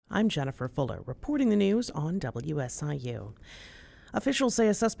I'm Jennifer Fuller, reporting the news on WSIU. Officials say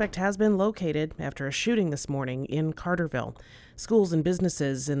a suspect has been located after a shooting this morning in Carterville. Schools and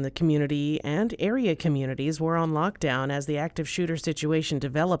businesses in the community and area communities were on lockdown as the active shooter situation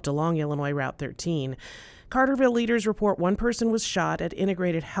developed along Illinois Route 13. Carterville leaders report one person was shot at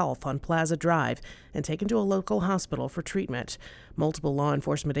Integrated Health on Plaza Drive and taken to a local hospital for treatment. Multiple law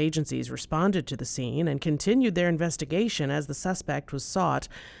enforcement agencies responded to the scene and continued their investigation as the suspect was sought.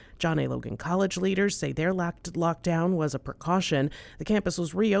 John A. Logan College leaders say their lockdown was a precaution. The campus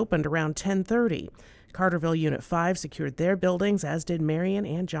was reopened around 10:30. Carterville Unit 5 secured their buildings, as did Marion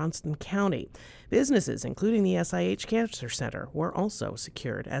and Johnston County. Businesses, including the SIH Cancer Center, were also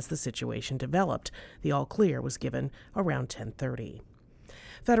secured as the situation developed. The all-clear was given around 10:30.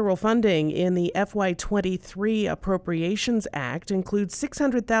 Federal funding in the FY23 Appropriations Act includes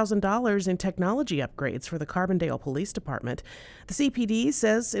 $600,000 in technology upgrades for the Carbondale Police Department. The CPD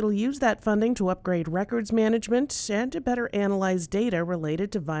says it'll use that funding to upgrade records management and to better analyze data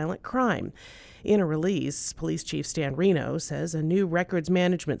related to violent crime. In a release, Police Chief Stan Reno says a new records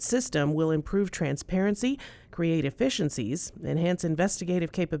management system will improve transparency, create efficiencies, enhance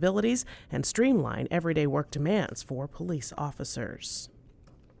investigative capabilities, and streamline everyday work demands for police officers.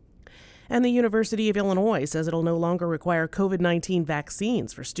 And the University of Illinois says it'll no longer require COVID-19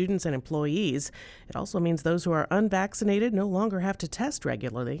 vaccines for students and employees. It also means those who are unvaccinated no longer have to test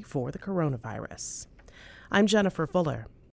regularly for the coronavirus. I'm Jennifer Fuller.